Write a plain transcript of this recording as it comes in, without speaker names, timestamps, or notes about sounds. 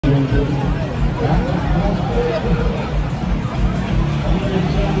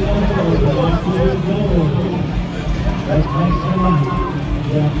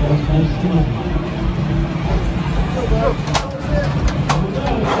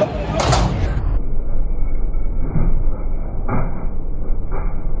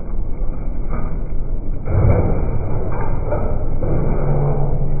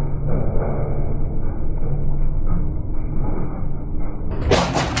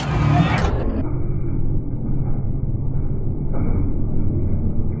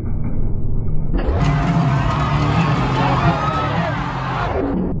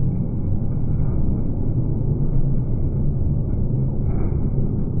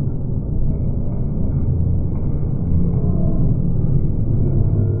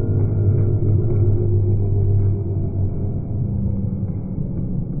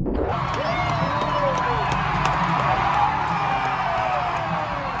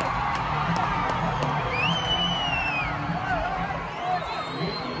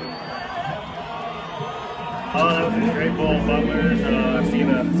Oh, that was a great bull, butlers. I've seen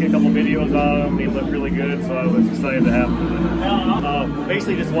a couple videos of him. They look really good, so I was excited to have him.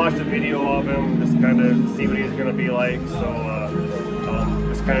 Basically, just watched a video of him, just kind of see what he's going to be like. So,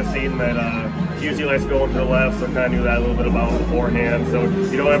 just kind of seeing that he usually likes going to the left, so kind of knew that a little bit about him beforehand. So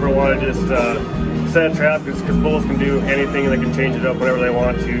you don't ever want to just set a trap, because bulls can do anything and they can change it up whenever they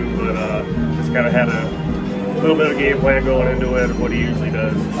want to. But just kind of had a little bit of a game plan going into it of what he usually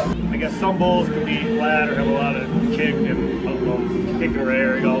does. I guess some bulls can be flat or have a lot of kick and kick and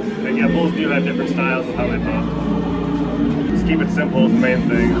rear, you know. And yeah, bulls do have different styles of how they buck. Just keep it simple is the main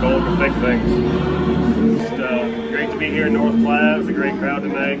thing. Don't overthink things. Just, great to be here in North Platte. It was a great crowd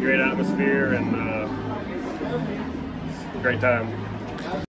tonight, great atmosphere, and great time.